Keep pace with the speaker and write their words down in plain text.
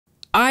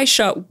I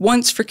shot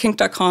once for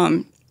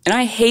kink.com and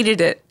I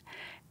hated it.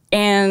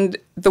 And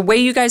the way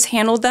you guys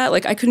handled that,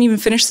 like I couldn't even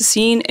finish the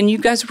scene, and you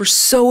guys were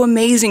so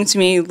amazing to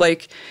me.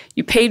 Like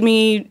you paid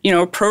me, you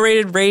know, a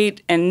prorated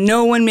rate, and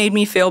no one made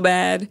me feel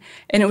bad,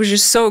 and it was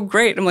just so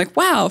great. I'm like,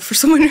 wow, for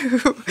someone who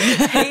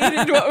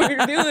hated what we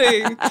were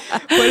doing,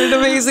 what an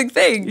amazing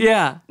thing.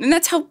 Yeah. And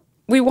that's how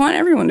we want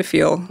everyone to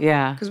feel.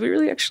 Yeah. Because we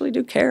really actually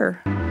do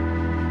care.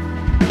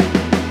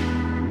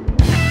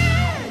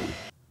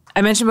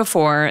 I mentioned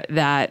before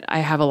that I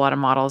have a lot of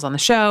models on the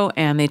show,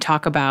 and they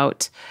talk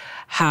about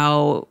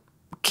how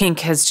kink.com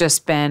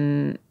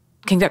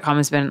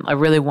has been a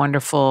really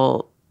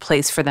wonderful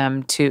place for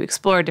them to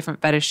explore different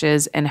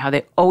fetishes, and how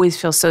they always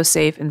feel so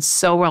safe and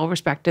so well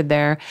respected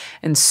there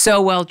and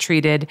so well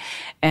treated.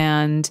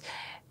 And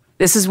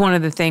this is one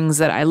of the things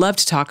that I love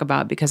to talk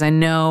about, because I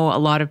know a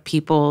lot of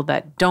people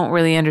that don't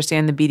really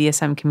understand the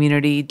BDSM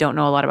community, don't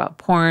know a lot about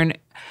porn.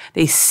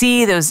 They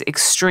see those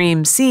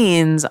extreme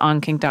scenes on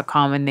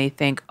kink.com and they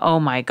think, oh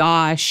my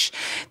gosh,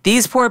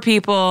 these poor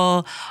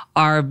people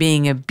are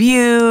being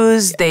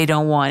abused. They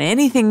don't want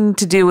anything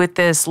to do with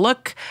this.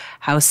 Look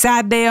how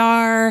sad they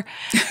are.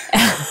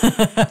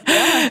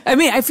 I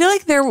mean, I feel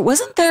like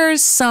there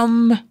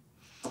some, I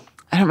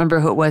don't remember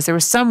who it was. There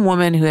was some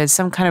woman who had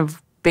some kind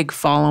of big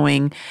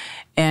following,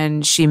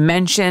 and she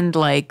mentioned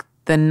like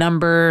the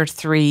number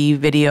 3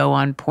 video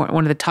on porn,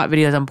 one of the top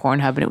videos on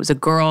Pornhub, and it was a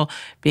girl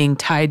being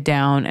tied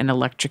down and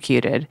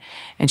electrocuted.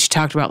 And she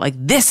talked about like,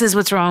 this is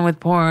what's wrong with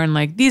porn.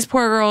 Like these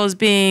poor girls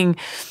being,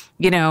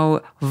 you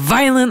know,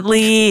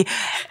 violently,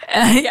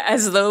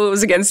 as though it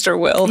was against her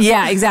will.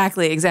 Yeah,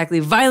 exactly.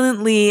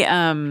 Violently,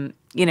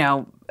 you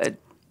know,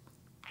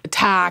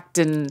 attacked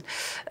and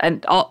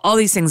all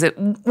these things that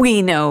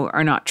we know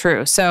are not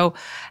true. So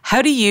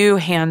how do you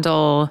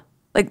handle,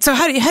 like, so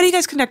how do you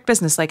guys conduct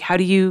business? Like, how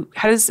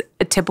does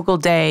a typical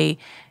day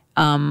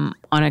on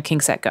a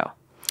kink set go?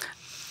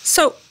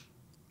 So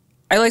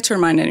I like to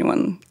remind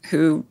anyone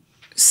who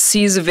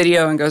sees a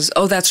video and goes,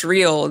 oh, that's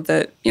real,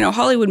 that, you know,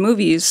 Hollywood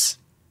movies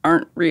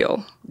aren't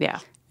real. Yeah.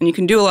 And you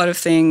can do a lot of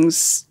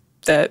things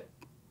that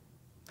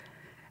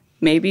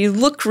maybe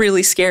look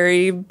really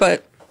scary,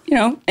 but, you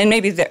know, and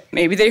maybe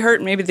they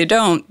hurt, maybe they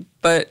don't,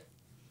 but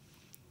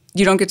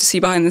you don't get to see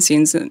behind the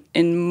scenes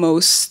in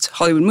most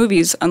Hollywood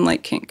movies,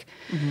 unlike kink.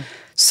 Mm-hmm.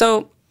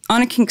 So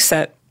on a kink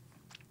set,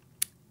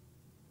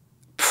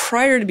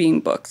 prior to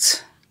being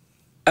booked,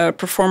 a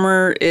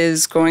performer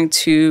is going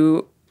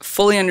to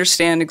fully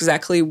understand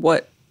exactly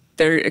what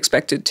they're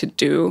expected to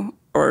do,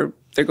 or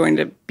they're going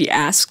to be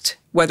asked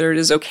whether it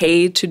is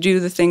okay to do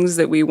the things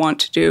that we want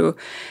to do.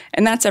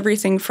 And that's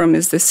everything from,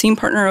 is the scene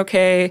partner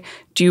okay?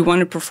 Do you want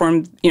to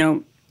perform, you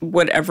know,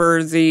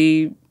 whatever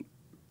the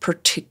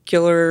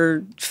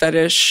particular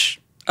fetish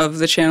of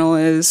the channel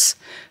is?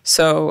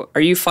 So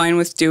are you fine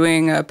with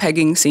doing a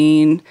pegging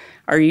scene?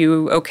 Are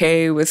you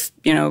okay with,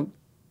 you know,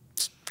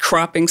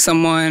 cropping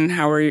someone?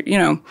 How are you, you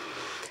know?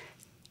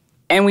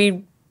 And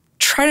we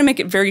try to make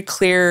it very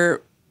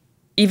clear,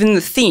 even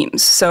the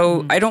themes.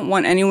 So I don't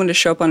want anyone to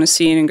show up on a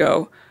scene and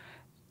go,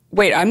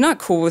 wait, I'm not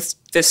cool with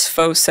this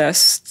faux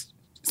cest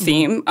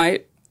theme.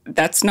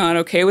 That's not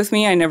okay with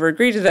me. I never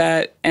agreed to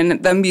that.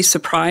 And then be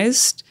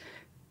surprised,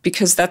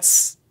 because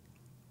that's,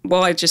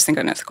 well, I just think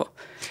unethical.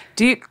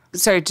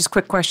 Sorry, just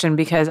quick question,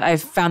 because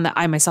I've found that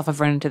I myself have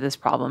run into this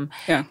problem.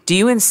 Yeah. Do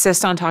you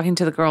insist on talking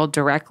to the girl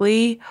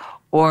directly,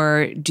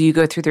 or do you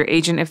go through their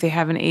agent if they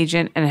have an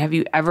agent? And have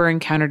you ever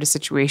encountered a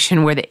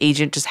situation where the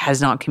agent just has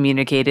not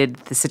communicated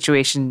the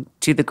situation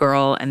to the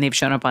girl, and they've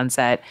shown up on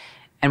set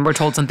and we're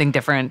told something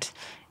different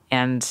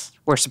and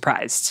we're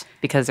surprised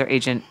because their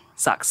agent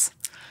sucks?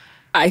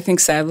 I think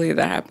sadly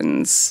that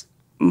happens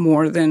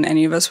more than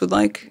any of us would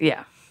like.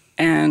 Yeah.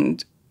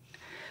 And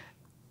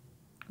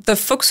the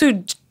folks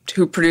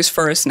who produce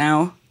for us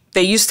now,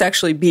 they used to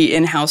actually be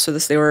in-house with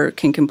us. They were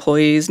kink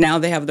employees. Now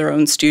they have their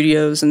own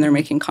studios and they're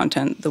making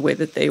content the way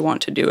that they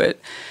want to do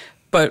it.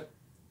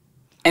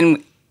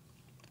 And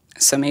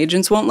some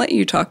agents won't let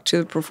you talk to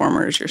the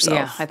performers yourself.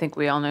 Yeah, I think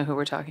we all know who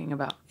we're talking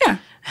about. Yeah.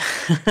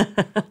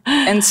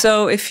 And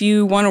so if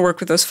you want to work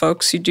with those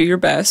folks, you do your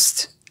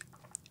best.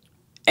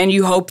 And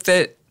you hope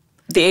that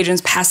the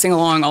agent's passing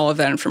along all of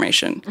that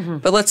information. Mm-hmm.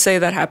 But let's say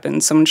that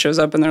happens. Someone shows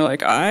up and they're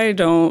like, I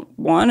don't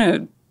want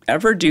to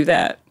ever do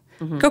that.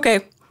 Mm-hmm. Okay,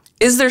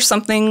 is there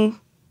something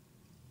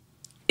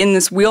in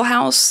this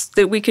wheelhouse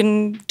that we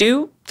can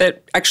do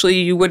that actually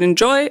you would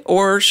enjoy,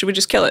 or should we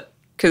just kill it?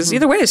 Because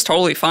either way is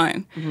totally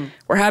fine. Mm-hmm.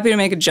 We're happy to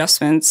make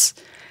adjustments.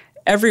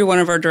 Every one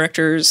of our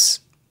directors,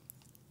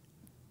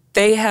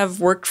 they have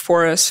worked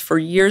for us for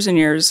years and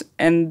years,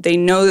 and they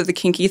know that the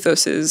kink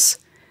ethos is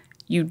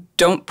you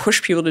don't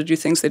push people to do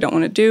things they don't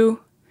want to do.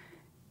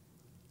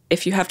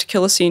 If you have to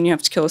kill a scene, you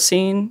have to kill a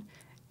scene.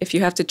 If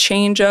you have to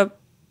change up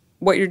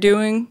what you're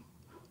doing,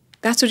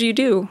 that's what you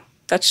do.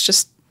 That's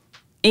just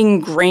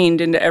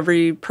ingrained into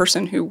every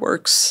person who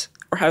works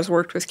or has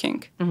worked with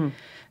kink. Mm-hmm.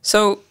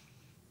 So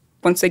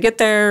once they get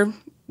there,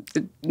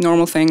 the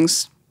normal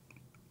things,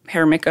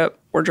 hair, makeup,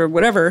 wardrobe,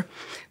 whatever,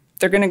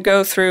 they're going to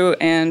go through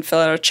and fill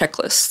out a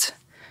checklist.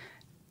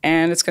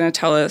 and it's going to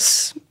tell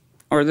us,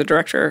 or the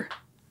director,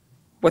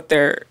 what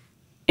they're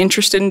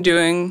interested in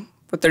doing,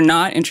 what they're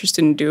not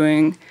interested in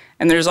doing.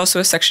 And there's also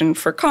a section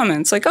for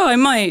comments, like, oh, I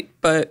might,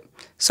 but...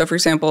 So, for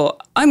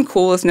example, I'm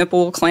cool with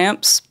nipple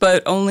clamps,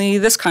 but only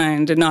this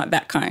kind and not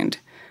that kind.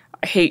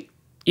 I hate,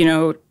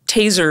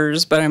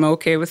 tasers, but I'm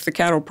okay with the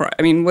cattle prod.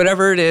 I mean,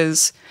 whatever it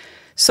is.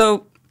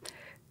 So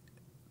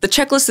the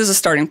checklist is a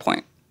starting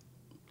point.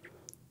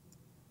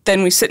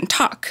 Then we sit and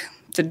talk.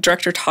 The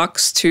director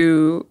talks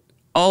to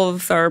all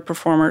of our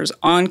performers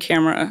on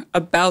camera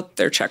about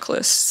their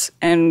checklists.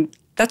 And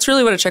that's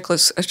really what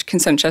a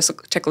consent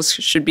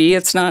checklist should be.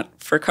 It's not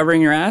for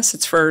covering your ass.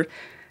 It's for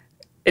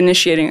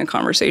initiating a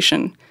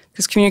conversation,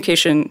 because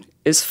communication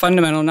is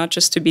fundamental, not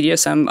just to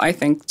BDSM, I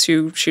think,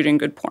 to shooting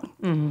good porn.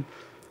 Mm-hmm.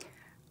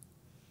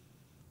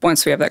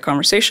 Once we have that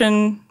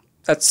conversation,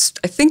 that's,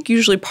 I think,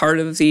 usually part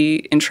of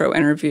the intro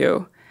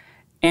interview.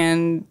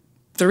 And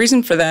the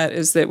reason for that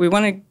is that we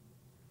want to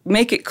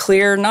make it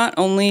clear, not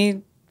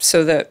only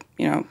so that,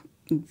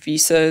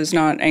 Visa is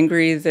not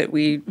angry that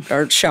we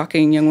are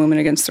shocking young women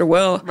against their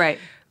will, right,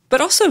 but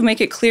also make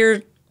it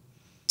clear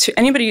to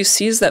anybody who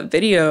sees that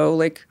video,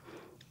 like,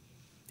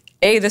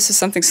 A, this is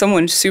something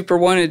someone super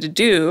wanted to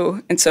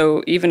do. And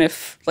so even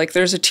if, like,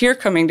 there's a tear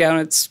coming down,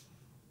 it's,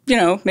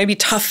 maybe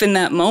tough in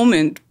that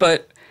moment,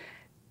 but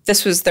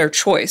this was their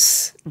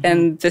choice. Mm-hmm.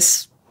 And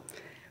this,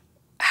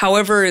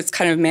 however it's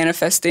kind of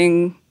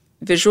manifesting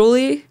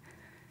visually,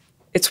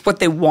 it's what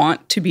they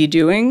want to be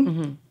doing,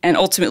 mm-hmm. and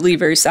ultimately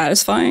very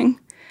satisfying.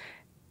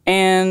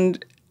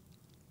 And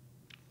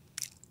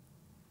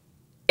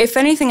if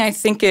anything, I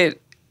think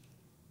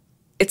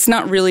it's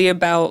not really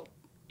about,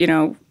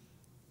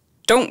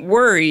 don't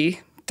worry,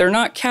 they're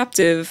not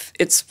captive.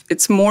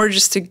 It's more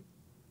just to...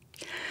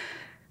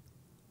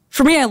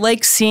 For me, I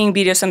like seeing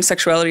BDSM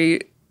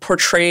sexuality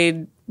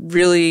portrayed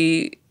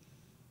really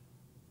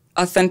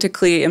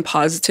authentically and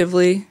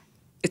positively.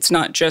 It's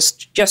not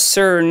just, yes,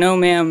 sir, no,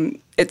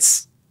 ma'am.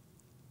 It's,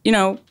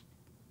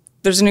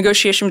 there's a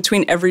negotiation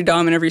between every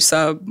dom and every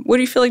sub. What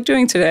do you feel like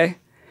doing today?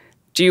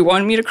 Do you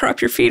want me to crop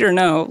your feet or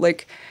no?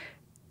 Like,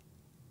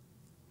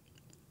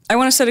 I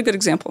want to set a good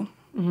example.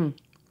 Mm-hmm.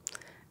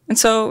 And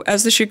so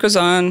as the shoot goes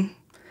on,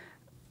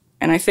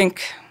 and I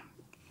think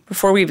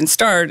before we even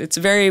start, it's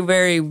very,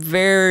 very,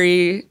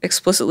 very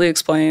explicitly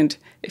explained,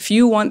 if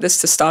you want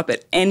this to stop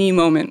at any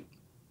moment,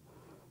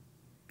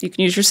 you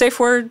can use your safe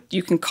word,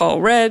 you can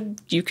call red,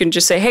 you can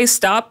just say, hey,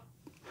 stop,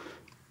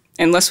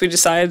 unless we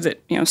decide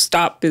that,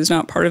 stop is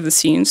not part of the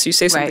scene, so you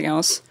say something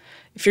else.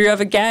 If you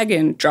have a gag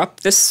in,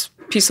 drop this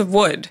piece of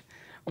wood,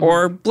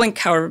 or blink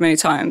however many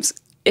times.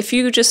 If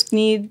you just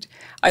need...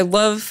 I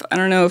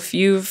don't know if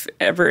you've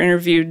ever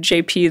interviewed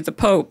JP the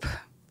Pope,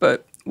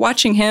 but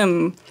watching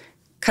him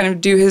kind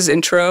of do his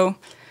intro,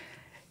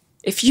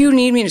 if you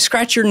need me to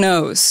scratch your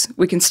nose,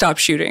 we can stop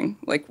shooting.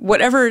 Like,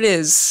 whatever it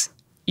is,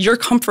 your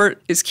comfort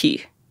is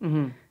key.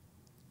 Mm-hmm.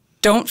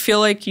 Don't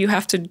feel like you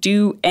have to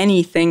do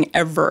anything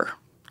ever,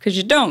 because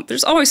you don't.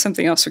 There's always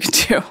something else we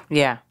can do.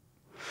 Yeah.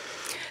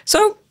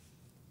 So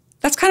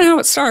that's kind of how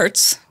it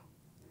starts.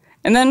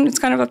 And then it's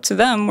kind of up to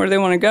them where they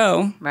want to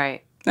go.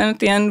 Right. Then at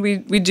the end, we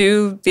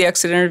do the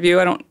exit interview.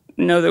 I don't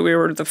know that we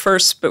were the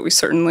first, but we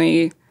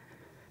certainly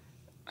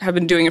have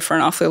been doing it for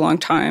an awfully long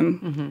time.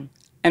 Mm-hmm.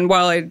 And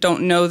while I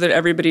don't know that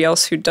everybody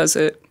else who does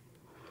it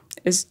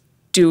is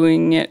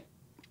doing it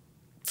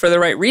for the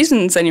right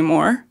reasons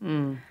anymore,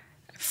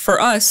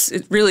 for us,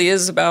 it really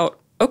is about,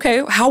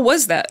 okay, how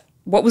was that?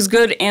 What was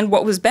good and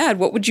what was bad?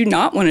 What would you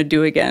not want to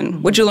do again?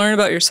 Mm-hmm. What'd you learn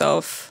about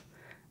yourself?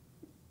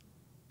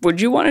 Would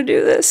you want to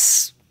do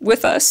this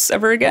with us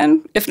ever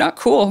again? If not,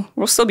 cool.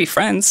 We'll still be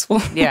friends.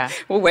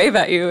 We'll wave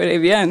at you at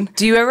AVN.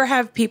 Do you ever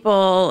have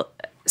people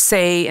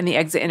say in the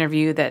exit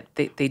interview that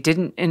they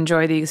didn't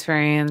enjoy the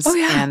experience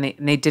and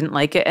they didn't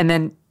like it? And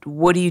then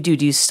what do you do?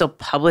 Do you still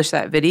publish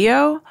that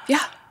video?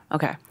 Yeah.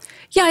 Okay.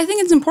 Yeah, I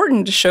think it's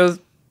important to show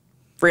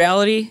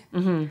reality.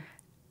 Mm-hmm.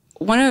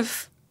 One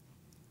of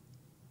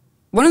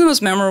the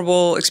most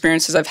memorable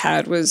experiences I've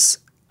had was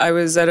I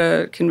was at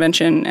a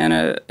convention and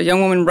a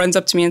young woman runs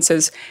up to me and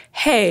says,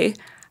 hey,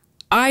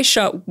 I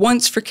shot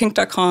once for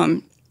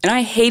Kink.com, and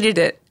I hated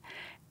it.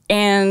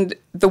 And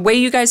the way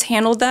you guys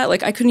handled that,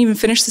 like, I couldn't even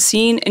finish the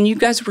scene, and you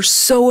guys were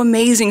so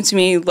amazing to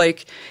me.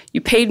 Like,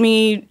 you paid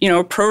me,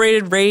 a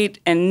prorated rate,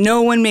 and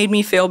no one made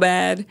me feel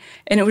bad,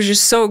 and it was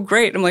just so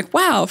great. I'm like,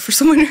 wow, for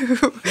someone who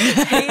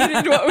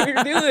hated what we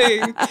were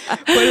doing,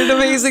 what an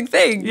amazing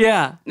thing.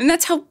 Yeah. And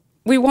that's how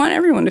we want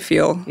everyone to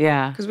feel.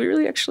 Yeah. Because we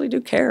really actually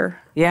do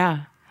care.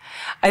 Yeah.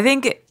 I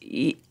think,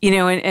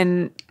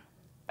 and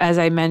as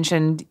I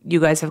mentioned, you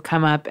guys have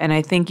come up, and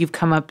I think you've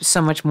come up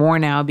so much more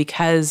now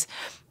because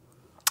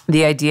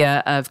the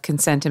idea of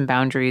consent and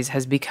boundaries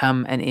has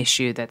become an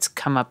issue that's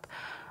come up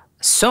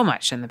so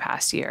much in the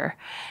past year.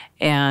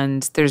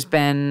 And there's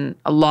been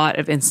a lot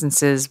of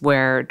instances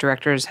where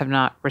directors have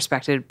not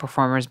respected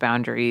performers'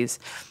 boundaries.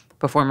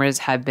 Performers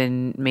have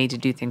been made to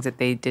do things that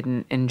they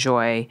didn't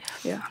enjoy.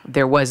 Yeah.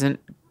 There wasn't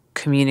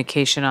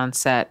communication on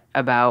set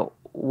about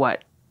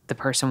what the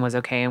person was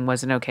okay and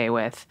wasn't okay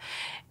with.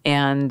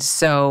 And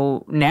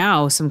so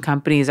now some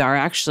companies are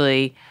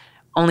actually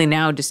only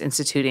now just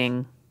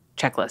instituting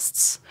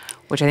checklists,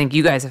 which I think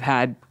you guys have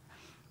had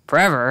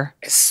forever.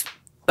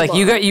 Like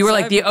you were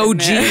like the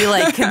OG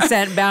like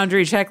consent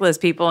boundary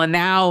checklist people, and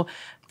now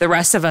the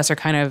rest of us are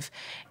kind of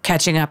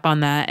catching up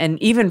on that.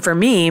 And even for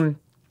me,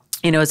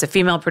 you know, as a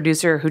female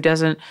producer who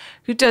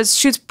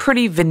shoots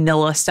pretty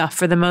vanilla stuff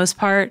for the most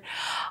part,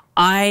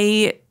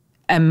 I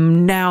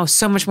am now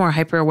so much more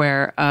hyper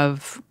aware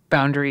of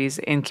boundaries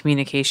in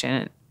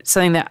communication,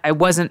 something that I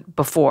wasn't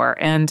before.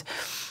 And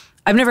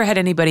I've never had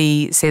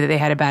anybody say that they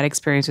had a bad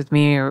experience with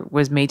me or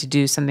was made to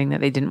do something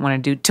that they didn't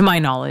want to do, to my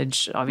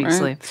knowledge,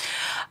 obviously.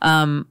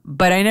 Right.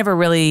 But I never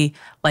really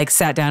like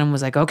sat down and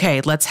was like, okay,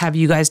 let's have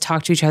you guys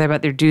talk to each other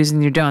about their do's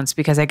and your don'ts.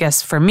 Because I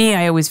guess for me,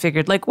 I always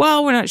figured like,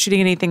 well, we're not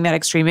shooting anything that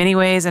extreme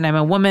anyways. And I'm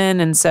a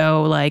woman. And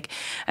so like,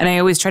 and I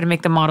always try to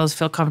make the models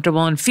feel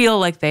comfortable and feel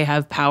like they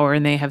have power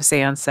and they have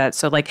say on set.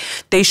 So like,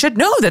 they should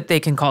know that they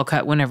can call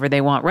cut whenever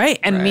they want, right?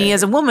 And me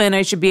as a woman,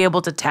 I should be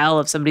able to tell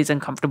if somebody's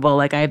uncomfortable.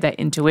 Like I have that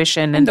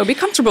intuition. And they'll be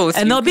comfortable with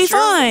you. And they'll be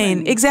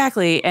fine.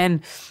 Exactly.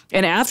 And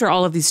after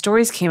all of these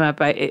stories came up,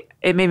 it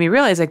made me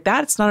realize like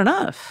that's not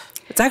enough.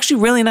 It's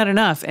actually really not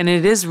enough. And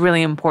it is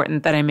really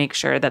important that I make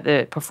sure that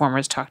the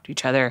performers talk to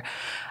each other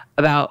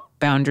about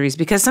boundaries,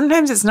 because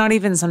sometimes it's not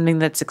even something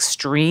that's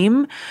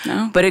extreme,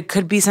 but it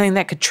could be something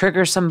that could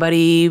trigger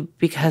somebody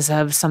because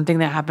of something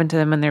that happened to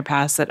them in their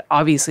past that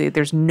obviously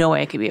there's no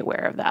way I could be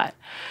aware of that.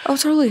 Oh,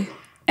 totally.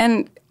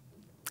 And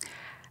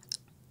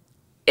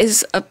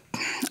as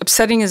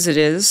upsetting as it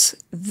is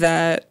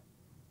that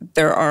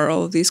there are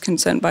all of these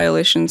consent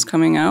violations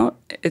coming out,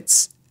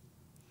 it's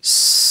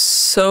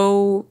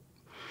so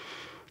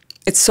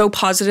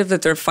positive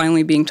that they're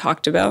finally being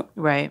talked about.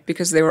 Right.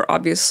 Because they were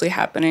obviously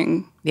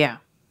happening. Yeah.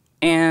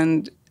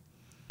 And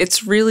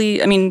it's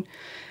really, I mean,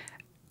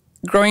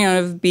 growing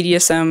out of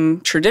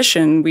BDSM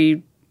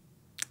tradition,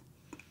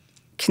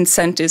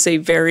 consent is a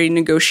very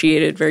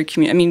negotiated,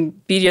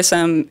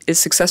 BDSM is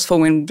successful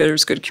when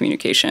there's good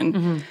communication.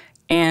 Mm-hmm.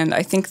 And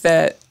I think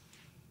that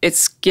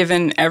it's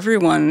given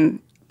everyone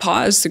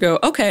pause to go,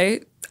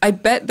 okay, I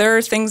bet there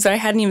are things that I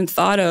hadn't even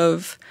thought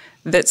of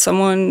that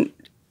someone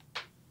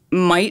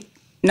might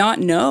not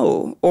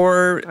know,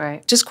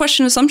 or just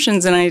question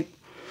assumptions. And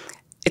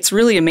it's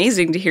really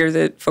amazing to hear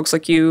that folks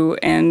like you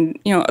and,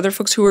 you know, other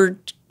folks who are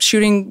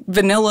shooting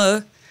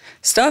vanilla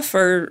stuff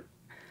are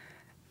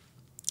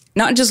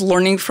not just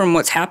learning from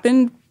what's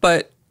happened,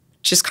 but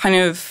just kind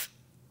of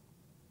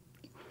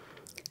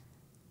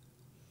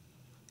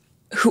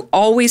who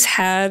always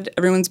had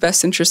everyone's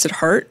best interest at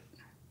heart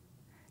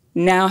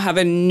now have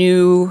a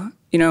new,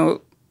 you know,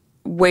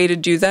 way to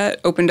do that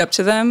opened up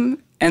to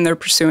them, and they're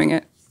pursuing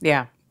it.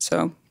 Yeah.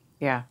 So,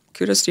 yeah.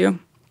 Kudos to you.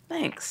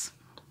 Thanks.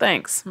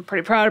 I'm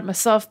pretty proud of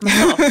myself.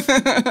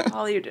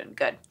 All you're doing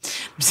good.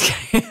 I'm just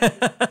kidding.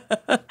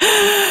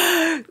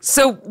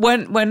 So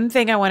one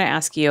thing I want to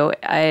ask you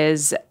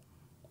is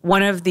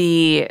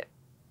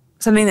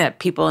something that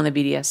people in the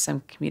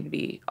BDSM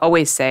community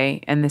always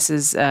say, and this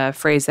is a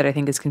phrase that I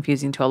think is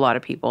confusing to a lot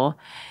of people,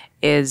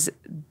 is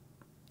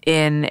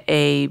in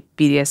a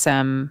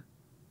BDSM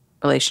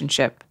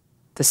relationship,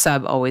 the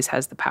sub always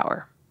has the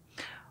power.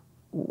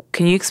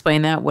 Can you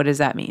explain that? What does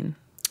that mean?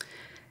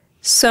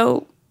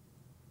 So,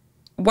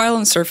 while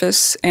on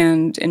surface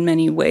and in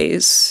many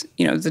ways,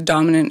 you know, the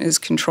dominant is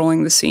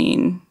controlling the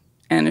scene.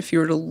 And if you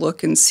were to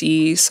look and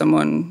see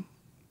someone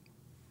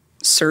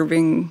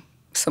serving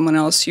someone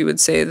else, you would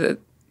say that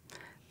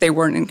they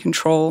weren't in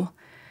control.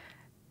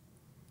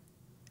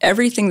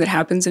 Everything that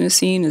happens in a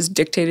scene is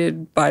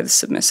dictated by the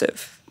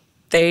submissive.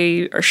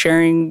 They are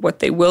sharing what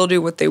they will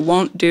do, what they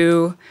won't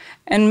do.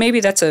 And maybe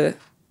that's a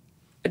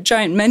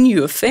giant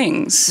menu of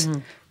things. Mm-hmm.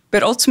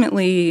 But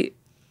ultimately,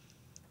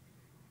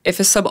 if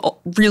a sub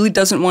really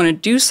doesn't want to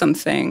do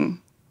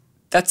something,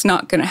 that's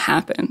not going to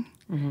happen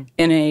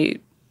in a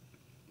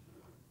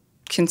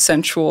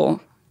consensual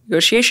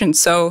negotiation.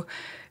 So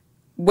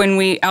when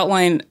we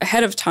outline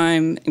ahead of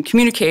time and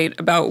communicate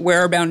about where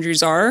our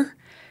boundaries are,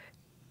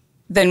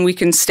 then we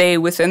can stay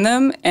within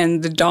them,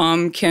 and the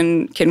dom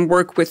can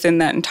work within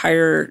that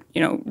entire,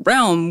 you know,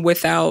 realm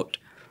without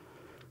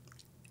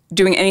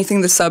doing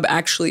anything the sub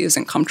actually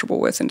isn't comfortable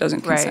with and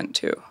doesn't consent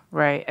to.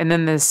 Right. And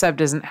then the sub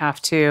doesn't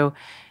have to,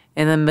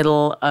 in the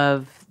middle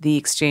of the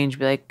exchange,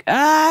 be like,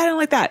 I don't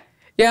like that.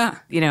 Yeah.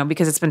 You know,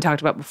 because it's been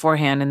talked about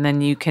beforehand, and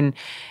then you can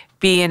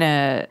be in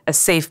a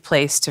safe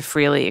place to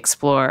freely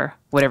explore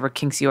whatever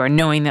kinks you are,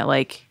 knowing that,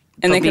 like,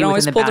 and they can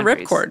always pull the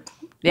ripcord.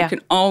 Yeah. You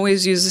can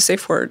always use a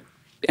safe word.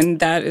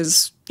 And that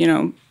is, you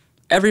know,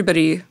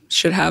 everybody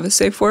should have a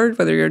safe word,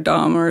 whether you're a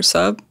dom or a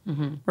sub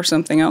or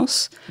something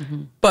else.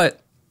 Mm-hmm. But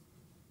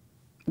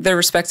they're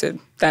respected.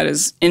 That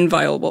is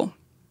inviolable.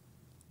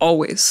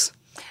 Always.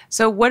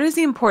 So what is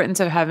the importance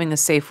of having a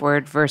safe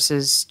word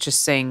versus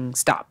just saying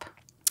stop?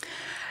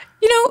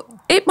 You know,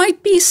 it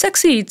might be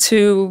sexy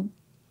to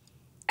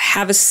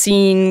have a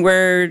scene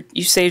where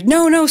you say,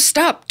 no,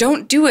 stop,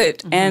 don't do it.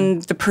 Mm-hmm.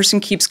 And the person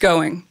keeps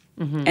going.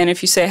 And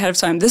if you say ahead of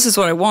time, this is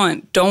what I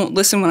want, don't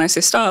listen when I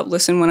say stop,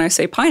 listen when I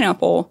say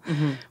pineapple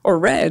or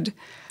red.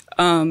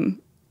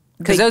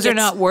 Because those are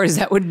not words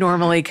that would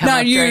normally come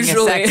up during a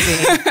sex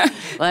scene.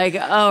 Like,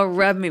 oh,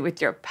 rub me with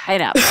your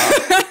pineapple.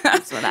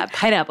 That's with that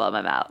pineapple in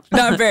my mouth.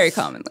 Not very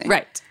commonly.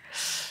 Right.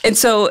 And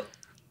so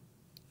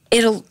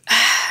it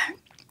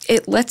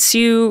lets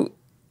you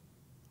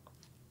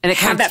and it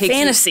have that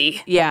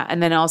fantasy. Yeah.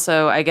 And then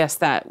also, I guess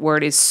that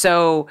word is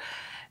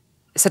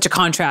such a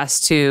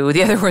contrast to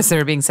the other words that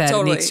are being said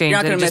in the exchange. You're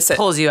not going to miss it.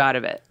 Pulls you out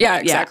of it. Yeah,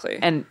 exactly.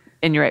 And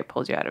you're right,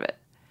 pulls you out of it.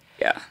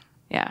 Yeah.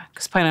 Yeah.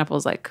 Because pineapple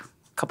is like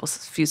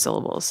few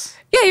syllables.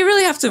 Yeah, you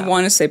really have to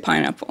want to say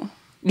pineapple.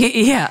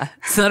 Yeah.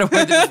 It's not a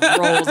word that just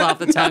rolls off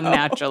the tongue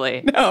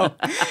naturally. No.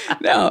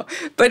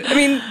 But I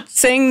mean,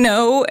 saying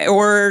no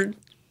or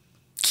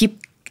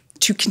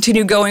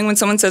continue going when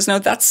someone says no,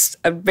 that's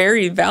a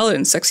very valid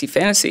and sexy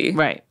fantasy.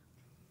 Right.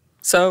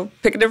 So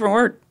pick a different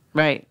word.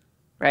 Right.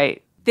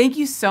 Thank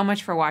you so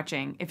much for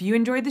watching. If you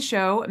enjoyed the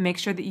show, make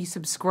sure that you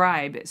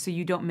subscribe so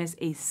you don't miss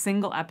a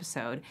single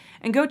episode.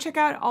 And go check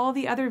out all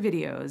the other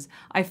videos.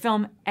 I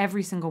film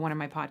every single one of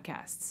my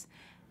podcasts.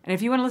 And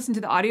if you want to listen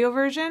to the audio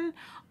version,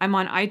 I'm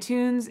on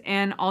iTunes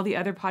and all the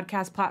other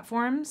podcast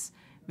platforms.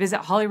 Visit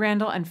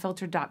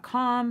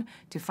hollyrandallandfiltered.com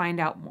to find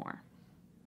out more.